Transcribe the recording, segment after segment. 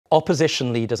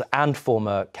Opposition leaders and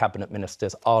former cabinet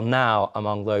ministers are now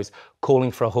among those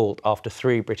calling for a halt after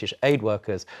 3 British aid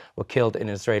workers were killed in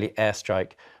an Israeli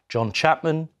airstrike. John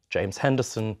Chapman, James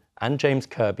Henderson and James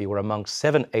Kirby were among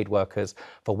 7 aid workers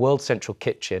for World Central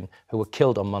Kitchen who were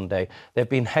killed on Monday. They've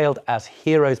been hailed as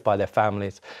heroes by their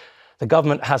families. The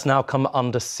government has now come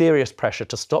under serious pressure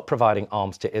to stop providing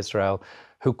arms to Israel,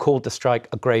 who called the strike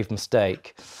a grave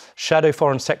mistake. Shadow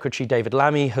Foreign Secretary David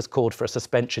Lammy has called for a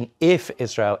suspension if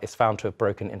Israel is found to have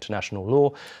broken international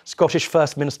law. Scottish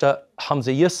First Minister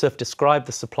Humza Yousaf described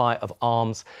the supply of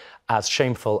arms as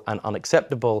shameful and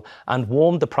unacceptable and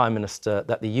warned the Prime Minister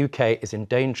that the UK is in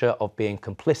danger of being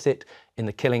complicit in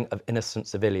the killing of innocent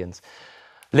civilians.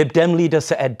 Lib Dem leader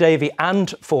Sir Ed Davey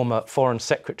and former Foreign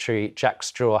Secretary Jack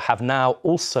Straw have now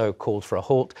also called for a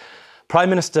halt. Prime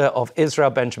Minister of Israel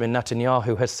Benjamin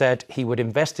Netanyahu has said he would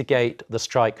investigate the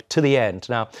strike to the end.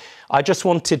 Now, I just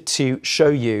wanted to show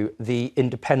you the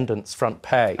Independent's front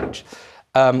page.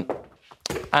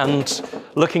 And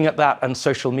looking at that and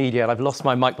social media, and I've lost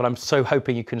my mic, but I'm so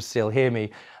hoping you can still hear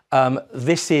me.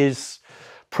 This is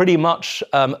pretty much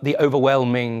the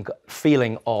overwhelming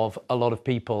feeling of a lot of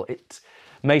people. It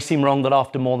may seem wrong that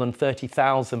after more than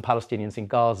 30,000 Palestinians in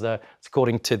Gaza,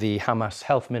 according to the Hamas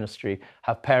Health Ministry,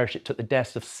 have perished, it took the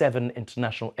deaths of 7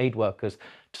 international aid workers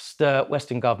to stir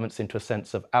Western governments into a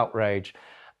sense of outrage.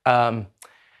 The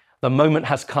moment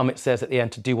has come, it says at the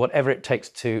end, to do whatever it takes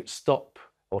to stop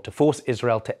or to force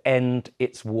Israel to end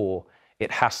its war.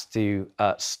 It has to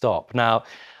stop. Now,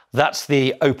 that's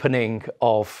the opening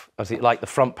of, like the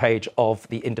front page of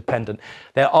The Independent.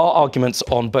 There are arguments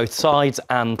on both sides,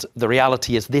 and the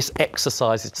reality is this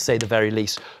exercise is, to say the very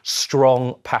least,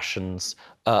 strong passions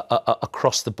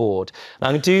across the board. Now,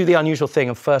 I'm going to do the unusual thing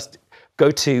and first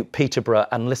go to Peterborough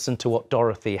and listen to what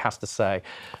Dorothy has to say.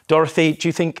 Dorothy, do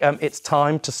you think it's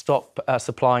time to stop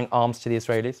supplying arms to the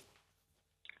Israelis?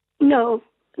 No,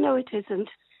 it isn't.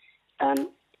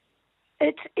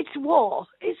 It's war.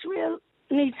 Israel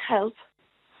needs help.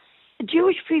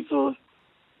 Jewish people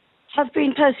have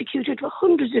been persecuted for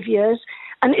hundreds of years,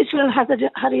 and Israel has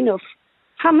had enough.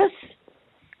 Hamas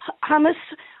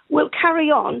will carry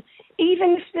on,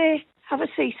 even if they have a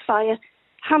ceasefire.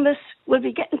 Hamas will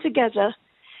be getting together.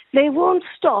 They won't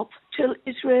stop till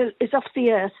Israel is off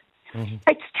the earth. Mm-hmm.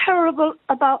 It's terrible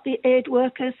about the aid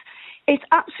workers. It's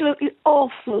absolutely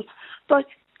awful. But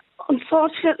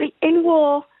unfortunately, in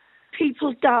war,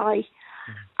 people die.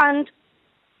 Mm-hmm. And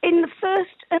in the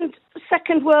First and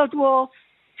Second World War,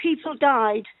 people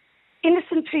died,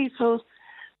 innocent people,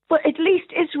 but at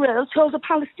least Israel told the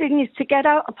Palestinians to get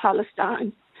out of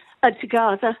Palestine, to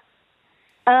Gaza,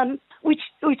 which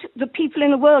the people in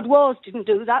the world wars didn't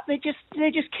do that. They just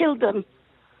killed them,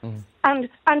 and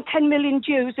 10 million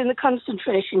Jews in the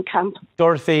concentration camp.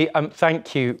 Dorothy,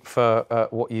 thank you for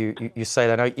what you say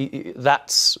there. Now,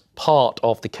 that's part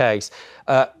of the case.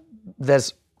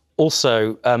 There's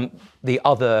also the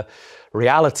other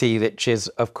reality, which is,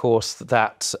 of course,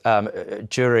 that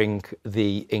during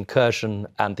the incursion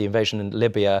and the invasion in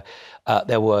Libya,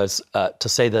 there was, to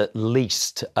say the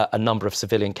least, a number of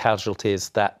civilian casualties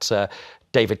that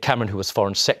David Cameron, who was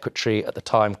Foreign Secretary at the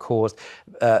time, caused.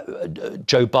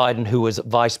 Joe Biden, who was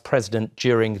Vice President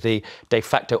during the de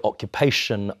facto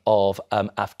occupation of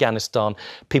Afghanistan.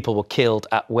 People were killed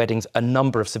at weddings, a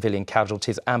number of civilian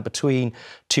casualties. And between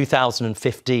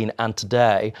 2015 and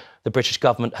today, the British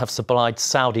government have supplied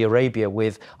Saudi Arabia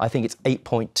with, I think it's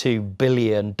 $8.2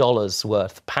 billion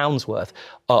pounds worth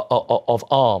of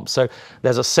arms. So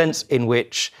there's a sense in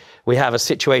which we have a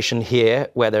situation here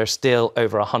where there are still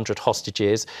over 100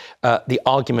 hostages. The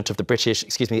argument of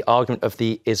the argument of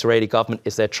the Israeli government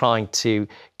is they're trying to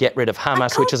get rid of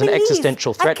Hamas, which is an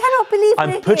existential threat. I cannot believe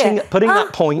I'm putting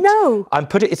that point. No.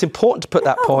 It's important to put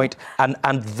that point,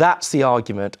 and that's the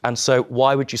argument. And so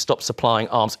why would you stop supplying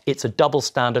arms? It's a double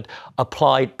standard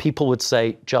applied, people would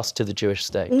say, just to the Jewish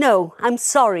state. No, I'm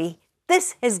sorry.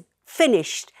 This is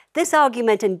finished. This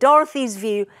argument, in Dorothy's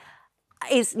view,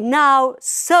 is now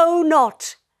so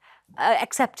not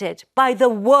accepted by the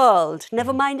world,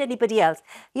 never mind anybody else.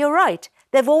 You're right.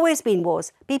 There have always been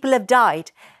wars. People have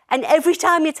died. And every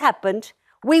time it's happened,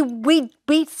 we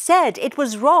said it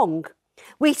was wrong.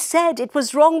 We said it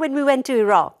was wrong when we went to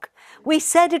Iraq. We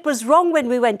said it was wrong when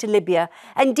we went to Libya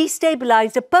and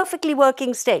destabilized a perfectly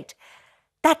working state.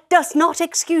 That does not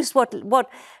excuse what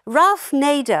Ralph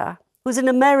Nader, who's an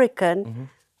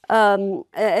American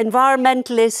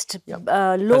environmentalist,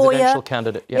 lawyer, presidential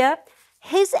candidate,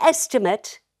 his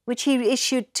estimate, which he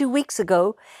issued 2 weeks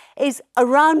ago, is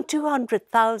around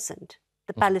 200,000,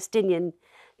 the Palestinian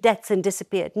deaths and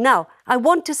disappeared. Now, I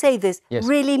want to say this,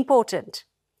 really important.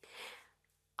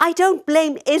 I don't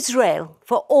blame Israel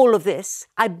for all of this.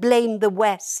 I blame the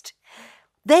West.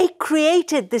 They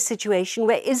created this situation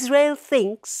where Israel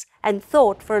thinks and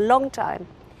thought for a long time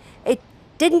it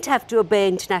didn't have to obey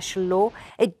international law.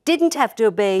 It didn't have to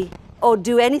obey or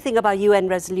do anything about UN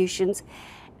resolutions.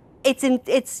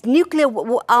 Its nuclear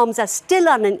arms are still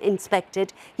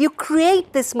uninspected. You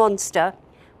create this monster.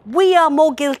 We are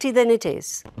more guilty than it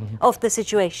is of the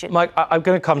situation. Mike, I'm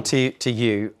going to come to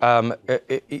you.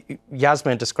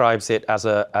 Yasmin describes it as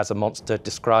a monster,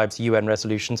 describes UN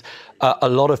resolutions. A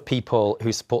lot of people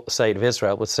who support the state of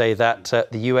Israel would say that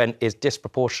the UN is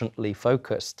disproportionately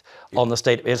focused on the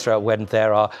state of Israel when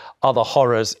there are other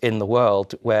horrors in the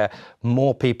world where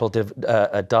more people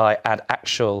die and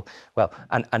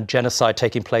and genocide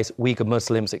taking place, Uyghur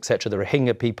Muslims, etc., the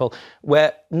Rohingya people,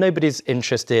 where nobody's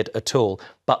interested at all.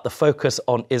 But the focus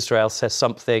on Israel says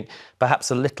something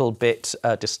perhaps a little bit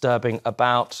disturbing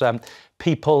about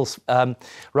people's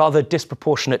rather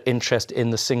disproportionate interest in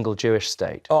the single Jewish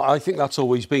state. Oh, I think that's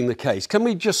always been the case. Can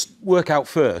we just work out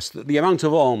first that the amount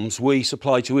of arms we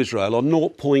supply to Israel are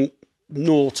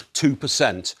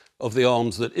 0.02% of the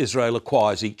arms that Israel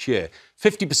acquires each year?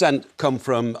 50% come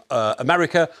from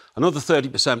America, another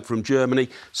 30% from Germany.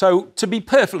 So, to be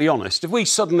perfectly honest, if we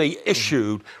suddenly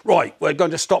issued, right, we're going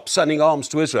to stop sending arms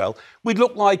to Israel, we'd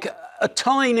look like a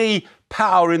tiny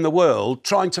power in the world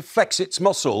trying to flex its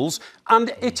muscles,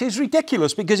 and it is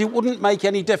ridiculous because it wouldn't make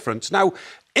any difference. Now,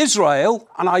 Israel,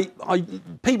 and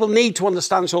people need to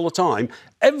understand this all the time,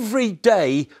 every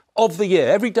day of the year,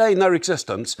 every day in their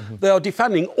existence, they are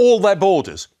defending all their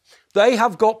borders. They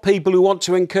have got people who want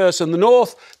to incurse in the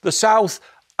north, the south,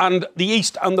 and the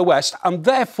east and the west, and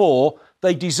therefore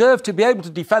they deserve to be able to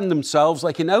defend themselves.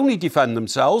 They can only defend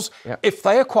themselves if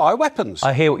they acquire weapons.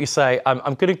 I hear what you say.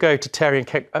 I'm going to go to Terry and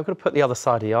Kate. I'm going to put the other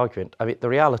side of the argument. I mean, the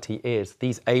reality is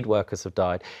these aid workers have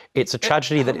died. It's a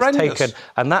tragedy that it's taken,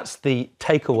 and that's the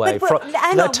takeaway.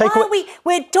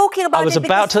 We're talking about it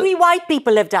because 3 white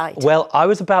people have died. Well, I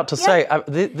was about to say,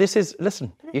 this is,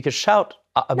 listen, you can shout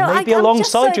maybe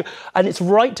alongside you, and it's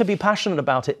right to be passionate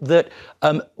about it, that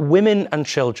women and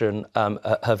children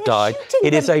have died.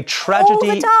 It is a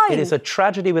tragedy. It is a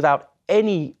tragedy without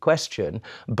any question,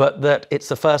 but that it's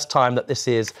the first time that this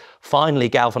is finally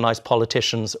galvanised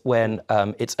politicians when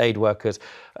it's aid workers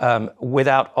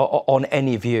without, on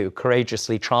any view,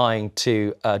 courageously trying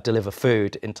to deliver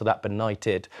food into that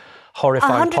benighted,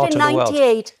 horrifying part of the world.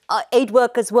 198 aid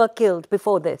workers were killed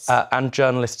before this. And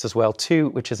journalists as well too,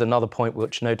 which is another point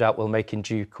which no doubt we'll make in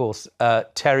due course.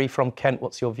 Terry from Kent,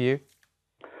 what's your view?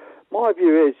 My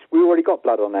view is we've already got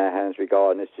blood on our hands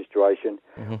regarding this situation.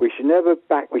 We should not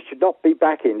be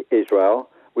backing Israel.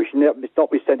 We should not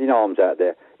be sending arms out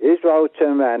there. Israel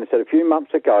turned around and said a few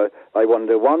months ago they wanted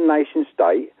a one-nation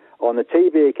state. On the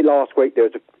TV last week, there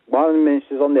was one of the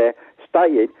ministers on there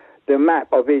stated the map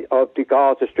of the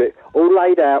Gaza Strip, all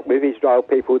laid out with Israel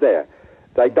people there.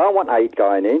 They don't want aid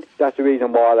going in. That's the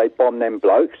reason why they bombed them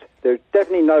blokes. There's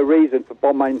definitely no reason for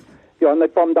bombing. And they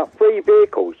bombed up 3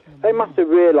 vehicles. They must have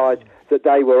realised that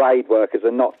they were aid workers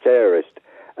and not terrorists.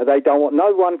 And they don't want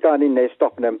no one going in there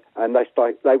stopping them. And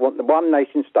they want the one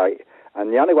nation state.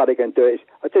 And the only way they can do it is,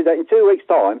 I tell you that in 2 weeks'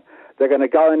 time, they're going to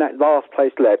go in that last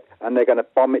place left and they're going to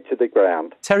bomb it to the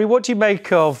ground. Terry, what do you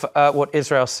make of what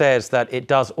Israel says, that it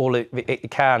does all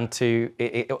it can to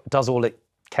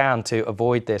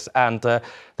avoid this? And the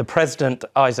President,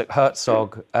 Isaac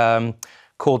Herzog,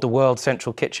 called the World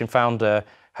Central Kitchen founder,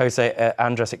 Jose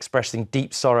Andres, expressing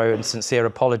deep sorrow and sincere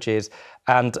apologies,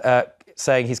 and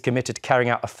saying he's committed to carrying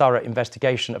out a thorough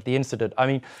investigation of the incident. I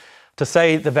mean, to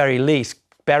say the very least,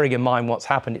 bearing in mind what's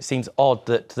happened, it seems odd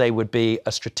that they would be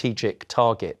a strategic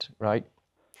target, right?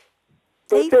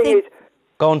 The thing is...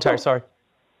 Go on, Terry, sorry.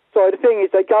 Sorry, the thing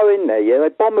is, they go in there, they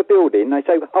bomb a building, they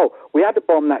say, oh, we had to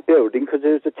bomb that building because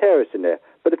there was a terrorist in there.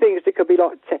 But the thing is, there could be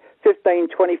like 15,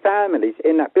 20 families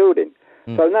in that building.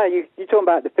 So now you're talking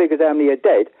about the figures, how many are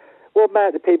dead. What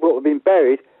about the people that have been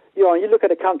buried? You look at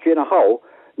the country in a whole,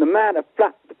 the amount of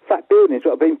flat buildings that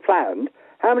have been flattened,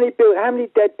 how many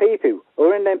dead people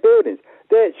are in them buildings?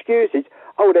 Their excuses,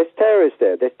 oh, there's terrorists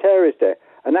there,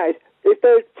 And that is, if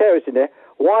there's terrorists in there,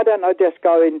 why don't they just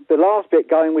go in, the last bit,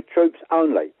 going with troops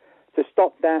only, to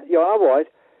stop that? Otherwise,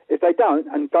 if they don't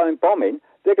and go in bombing,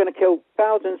 they're going to kill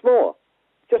thousands more.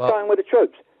 Just going with the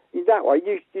troops. In that way,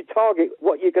 you target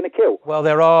what you're going to kill. Well,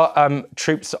 there are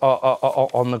troops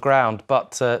on the ground,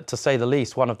 but to say the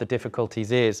least, one of the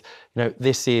difficulties is,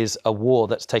 this is a war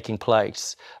that's taking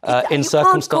place in circumstances. You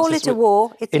can't call it a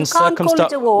war. You can't call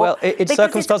it a war. Well, in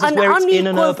circumstances where it's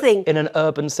in an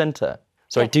urban centre.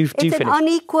 Sorry, do finish.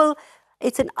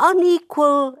 It's an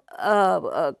unequal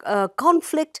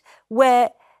conflict where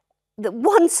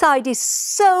one side is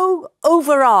so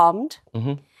overarmed,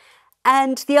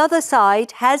 and the other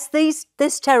side has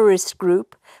this terrorist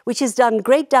group, which has done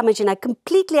great damage, and I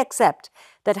completely accept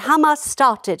that Hamas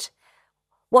started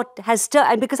what has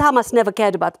done, and because Hamas never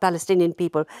cared about the Palestinian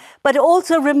people. But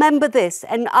also remember this,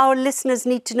 and our listeners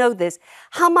need to know this,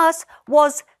 Hamas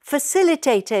was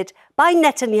facilitated by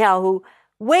Netanyahu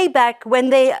way back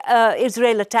when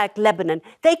Israel attacked Lebanon.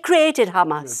 They created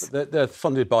Hamas. They're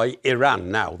funded by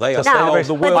Iran now. They are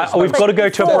the world's We've got to go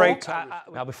to a break.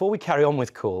 Now, before we carry on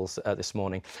with calls this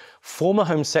morning, former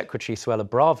Home Secretary Sir Ed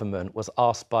Davey was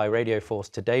asked by Radio 4's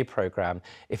Today programme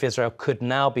if Israel could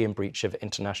now be in breach of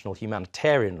international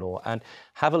humanitarian law, and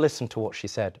have a listen to what she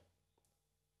said.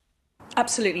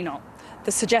 Absolutely not.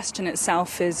 The suggestion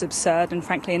itself is absurd and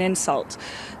frankly an insult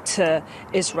to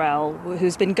Israel,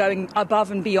 who's been going above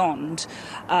and beyond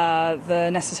the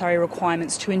necessary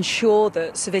requirements to ensure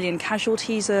that civilian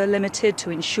casualties are limited, to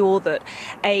ensure that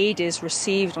aid is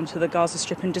received onto the Gaza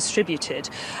Strip and distributed.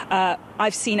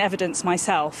 I've seen evidence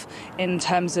myself in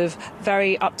terms of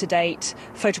very up-to-date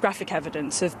photographic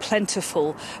evidence of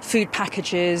plentiful food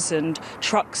packages and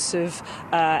trucks of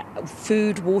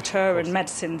food, water and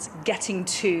medicines getting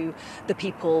to the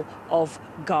people of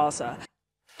Gaza.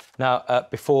 Now,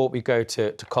 before we go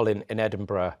to Colin in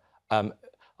Edinburgh,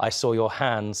 I saw your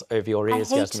hands over your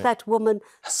ears, I hate Yasmin. that woman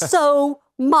so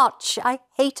much. I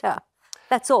hate her.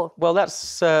 That's all. Well,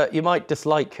 that's you might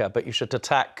dislike her, but you should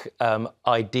attack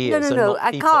ideas. No, and not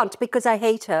I people. can't because I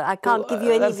hate her. I can't give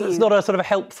you any view. It's not a sort of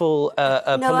helpful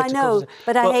political... No, I know,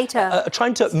 but I hate her.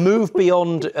 Trying to move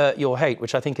beyond your hate,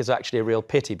 which I think is actually a real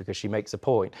pity because she makes a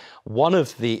point. One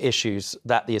of the issues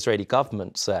that the Israeli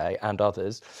government say, and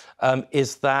others,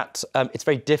 is that it's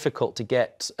very difficult to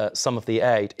get some of the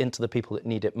aid into the people that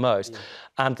need it most.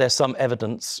 And there's some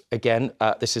evidence, again,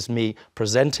 this is me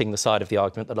presenting the side of the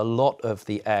argument, that a lot of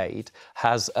the aid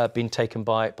has been taken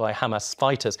by Hamas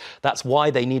fighters. That's why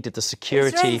they needed the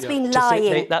security. Israel's been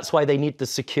lying. That's why they need the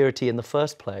security in the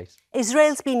first place.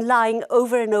 Israel's been lying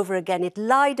over and over again. It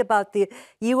lied about the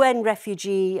UN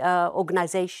refugee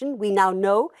organization. We now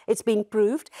know it's been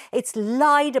proved. It's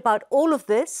lied about all of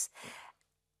this.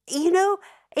 You know,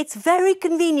 it's very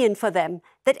convenient for them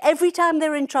that every time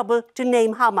they're in trouble to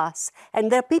name Hamas.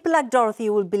 And there are people like Dorothy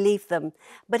who will believe them.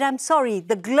 But I'm sorry,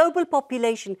 the global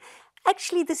population...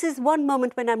 Actually, this is one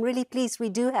moment when I'm really pleased we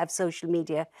do have social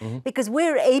media because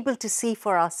we're able to see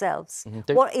for ourselves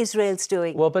what Israel's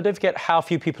doing. Well, but don't forget how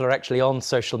few people are actually on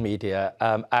social media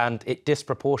and it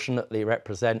disproportionately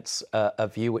represents a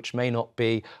view which may not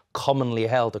be commonly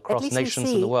held across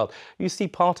nations in the world. You see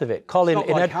part of it. Colin,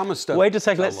 wait a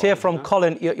second, let's hear from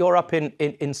Colin. You're up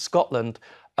in Scotland.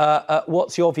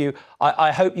 What's your view?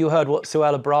 I hope you heard what Sir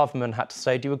Ed Davey had to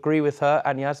say. Do you agree with her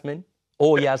and Yasmin?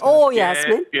 Or Yasmin. Or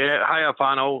Yasmin. Yeah, hiya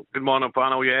panel. Good morning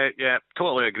panel. Yeah,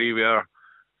 totally agree with her.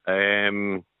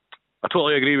 I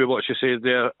totally agree with what she said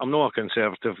there. I'm not a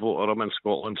Conservative voter, I'm in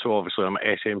Scotland, so obviously I'm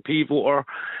an SNP voter.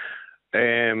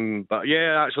 But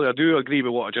yeah, actually I do agree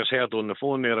with what I just heard on the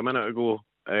phone there a minute ago.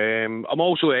 I'm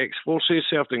also ex-forces,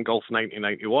 served in Gulf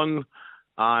 1991,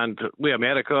 and with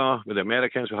America, with the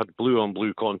Americans, we had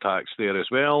blue-on-blue contacts there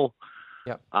as well.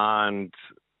 Yep. And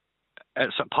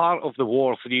it's a part of the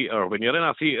war theatre. When you're in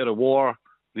a theatre of war,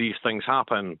 these things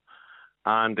happen.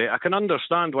 And I can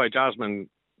understand why Jasmine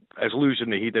is losing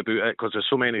the heat about it, because there's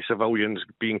so many civilians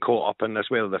being caught up in this,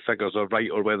 whether the figures are right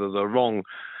or whether they're wrong.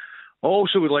 I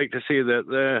also would like to say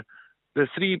that the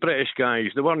three British guys,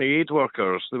 they weren't aid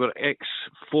workers, they were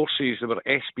ex-forces, they were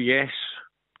SBS,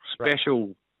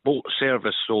 special boat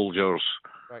service soldiers.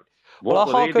 Right. What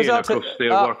were they doing across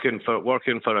there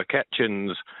working for our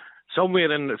kitchens?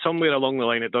 Somewhere along the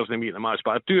line it doesn't meet the match,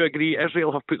 but I do agree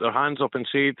Israel have put their hands up and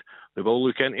said they will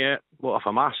look into it. What if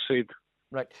Hamas said?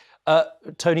 Right.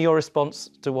 Tony, your response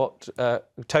to what...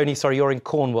 Tony, sorry, you're in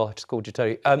Cornwall. I just called you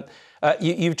Tony.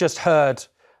 You've just heard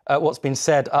what's been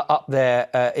said up there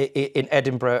in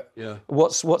Edinburgh. Yeah.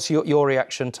 What's your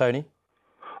reaction, Tony?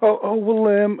 Well,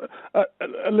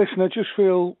 listen, I just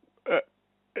feel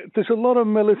there's a lot of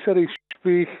military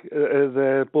speak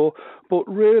there, but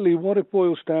really what it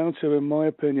boils down to, in my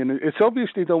opinion, it's obvious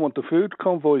they don't want the food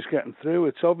convoys getting through.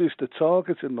 It's obvious they're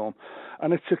targeting them.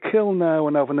 And it's a kill now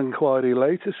and have an inquiry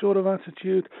later sort of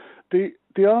attitude. The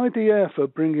IDF are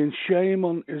bringing shame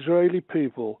on Israeli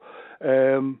people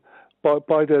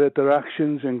by their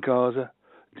actions in Gaza.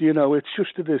 You know, it's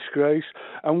just a disgrace.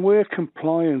 And we're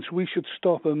compliant. We should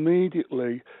stop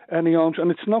immediately any arms. And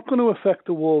it's not going to affect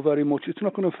the war very much. It's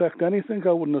not going to affect anything,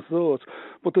 I wouldn't have thought.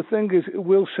 But the thing is, it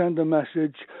will send a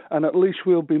message, and at least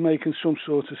we'll be making some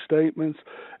sort of statement.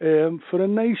 For a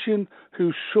nation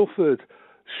who suffered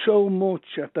so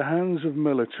much at the hands of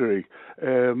military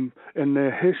in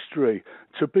their history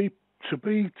to be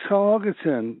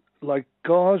targeting like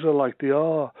Gaza, like they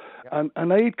are,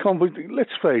 and aid convoy.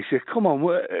 Let's face it. Come on,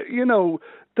 you know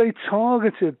they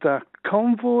targeted that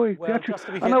convoy.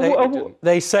 Well,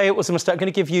 they say it was a mistake. I'm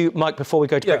going to give you, Mike, before we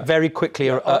go to break, very quickly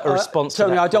a response to that.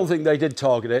 Tony, I don't think they did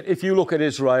target it. If you look at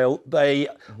Israel, they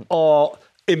are,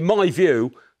 in my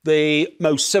view, the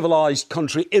most civilised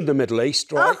country in the Middle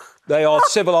East, right? They are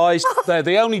civilised. They're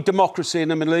the only democracy in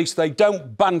the Middle East. They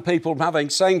don't ban people from having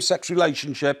same-sex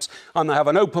relationships, and they have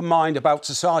an open mind about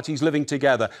societies living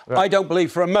together. Right. I don't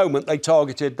believe for a moment they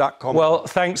targeted that comment. Well,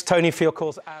 thanks, Tony, for your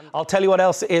calls. And I'll tell you what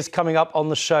else is coming up on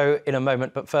the show in a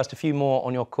moment, but first, a few more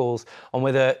on your calls on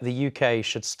whether the UK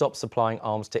should stop supplying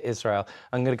arms to Israel.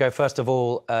 I'm going to go, first of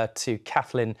all, to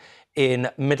Kathleen in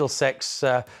Middlesex,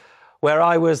 where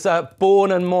I was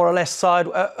born and more or less side.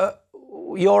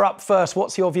 You're up first.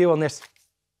 What's your view on this?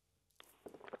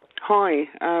 Hi.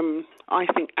 I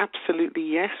think absolutely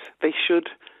yes.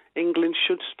 England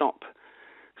should stop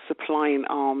supplying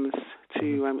arms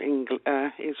to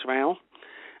Israel.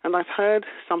 And I've heard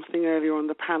something earlier on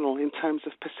the panel in terms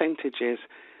of percentages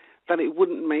that it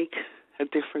wouldn't make a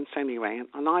difference anyway.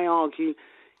 And I argue,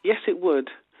 yes, it would.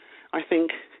 I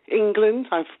think England,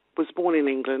 I was born in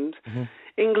England,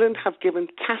 England have given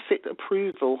tacit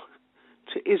approval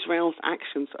to Israel's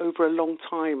actions over a long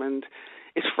time, and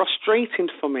it's frustrating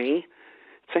for me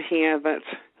to hear that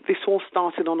this all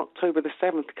started on October the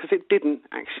 7th, because it didn't,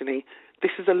 actually.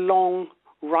 This is a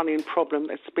long-running problem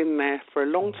that's been there for a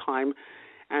long time,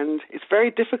 and it's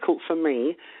very difficult for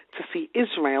me to see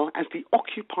Israel as the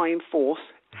occupying force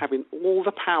having all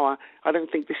the power. I don't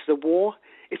think this is a war.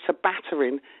 It's a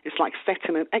battering. It's like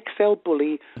setting an XL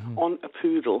bully on a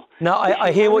poodle. No,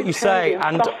 I hear what you say.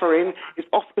 And suffering is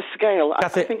off the scale. I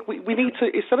think we need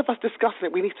to, instead of us discussing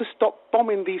it, we need to stop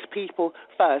bombing these people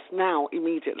first, now,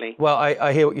 immediately. Well,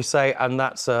 I hear what you say, and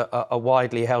that's a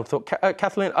widely held thought.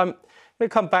 Kathleen, I'm going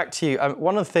to come back to you.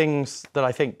 One of the things that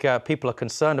I think people are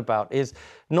concerned about is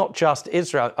not just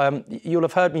Israel. You'll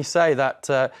have heard me say that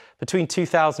between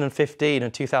 2015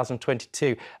 and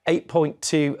 2022,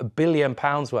 £8.2 billion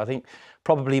worth, I think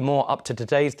probably more up to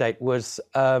today's date, was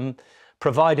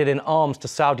provided in arms to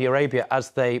Saudi Arabia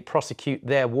as they prosecute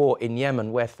their war in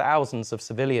Yemen, where thousands of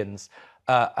civilians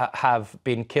have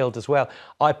been killed as well.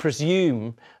 I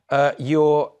presume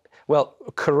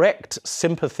correct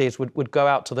sympathies would go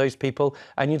out to those people,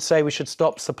 and you'd say we should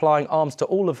stop supplying arms to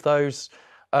all of those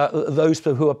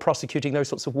people who are prosecuting those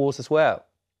sorts of wars as well.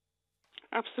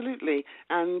 Absolutely,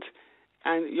 and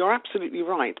you're absolutely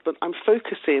right. But I'm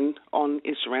focusing on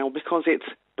Israel because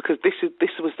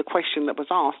this was the question that was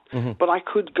asked. But I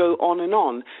could go on,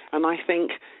 and I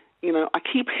think, you know, I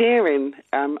keep hearing,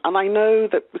 and I know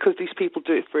that because these people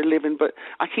do it for a living, but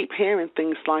I keep hearing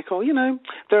things like, oh, you know,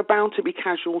 there are bound to be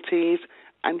casualties,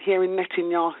 and hearing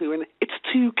Netanyahu, and it's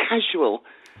too casual.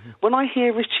 When I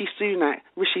hear Rishi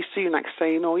Sunak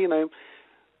saying, oh, you know,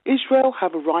 Israel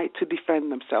have a right to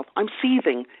defend themselves, I'm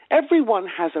seething. Everyone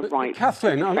has a right to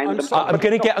defend themselves.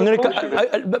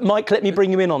 But Mike, let me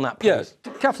bring you in on that, please. Yes,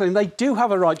 Kathleen, they do have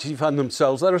a right to defend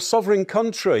themselves. They're a sovereign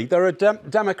country. They're a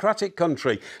democratic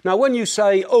country. Now, when you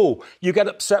say, oh, you get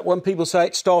upset when people say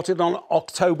it started on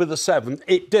October the 7th,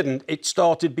 it didn't. It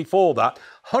started before that.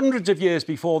 Hundreds of years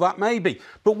before that, maybe.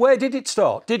 But where did it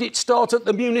start? Did it start at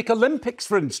the Munich Olympics,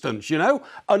 for instance, you know?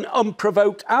 An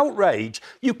unprovoked outrage.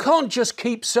 You can't just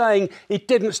keep saying it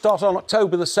didn't start on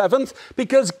October the 7th,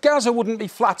 because Gaza wouldn't be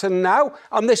flattened now,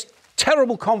 and this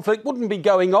terrible conflict wouldn't be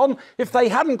going on if they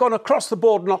hadn't gone across the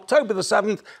border on October the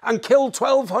 7th and killed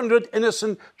 1,200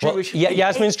 innocent Jewish people.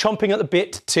 Yasmin's chomping at the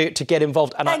bit to get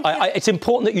involved, and it's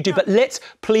important that you do, but let's,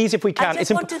 please, if we can... I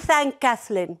just want to thank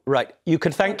Kathleen. Right, you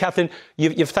can thank Kathleen.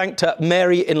 You've thanked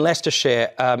Mary in Leicestershire,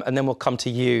 and then we'll come to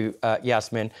you,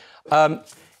 Yasmin.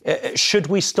 Should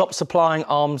we stop supplying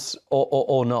arms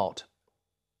or not?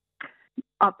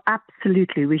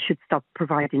 Absolutely, we should stop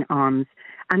providing arms.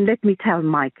 And let me tell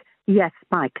Mike, yes,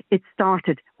 Mike, it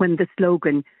started when the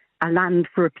slogan, a land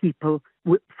for a people,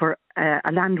 for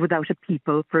a land without a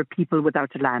people, for a people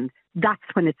without a land. That's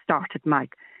when it started,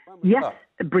 Mike. Yes,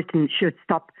 Britain should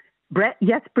stop.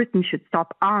 Yes, Britain should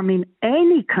stop arming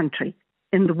any country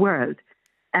in the world,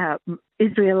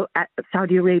 Israel,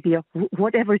 Saudi Arabia,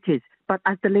 whatever it is. But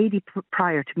as the lady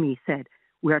prior to me said,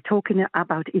 we are talking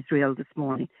about Israel this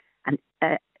morning, and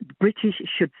the British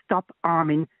should stop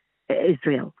arming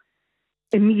Israel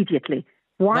immediately.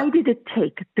 Why did it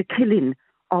take the killing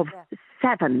of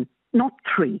 7, not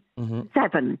 3,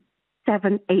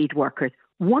 7 aid workers?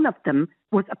 One of them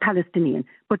was a Palestinian.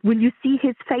 But will you see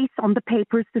his face on the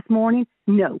papers this morning?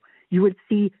 No. you would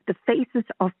see the faces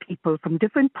of people from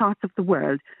different parts of the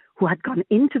world who had gone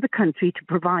into the country to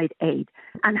provide aid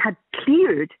and had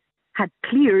cleared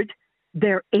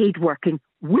their aid working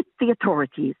with the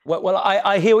authorities. Well,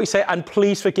 I hear what you say, and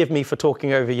please forgive me for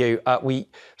talking over you.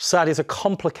 Sadly, it's a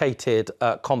complicated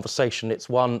conversation. It's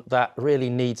one that really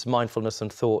needs mindfulness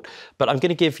and thought. But I'm going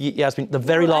to give you, Yasmin, the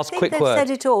very last quick word. I think they've said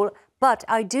it all, but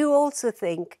I do also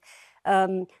think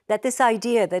that this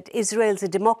idea that Israel's a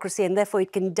democracy and therefore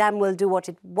it can damn well do what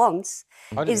it wants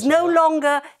is no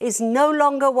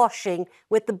longer washing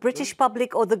with the British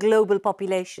public or the global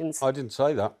populations. I didn't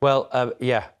say that. Well,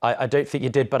 yeah, I don't think you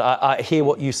did, but I hear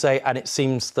what you say, and it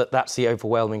seems that that's the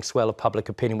overwhelming swell of public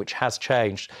opinion, which has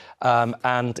changed.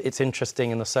 And it's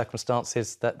interesting in the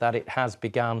circumstances that it has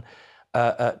begun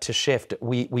to shift.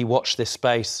 We watch this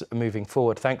space moving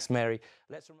forward. Thanks, Mary.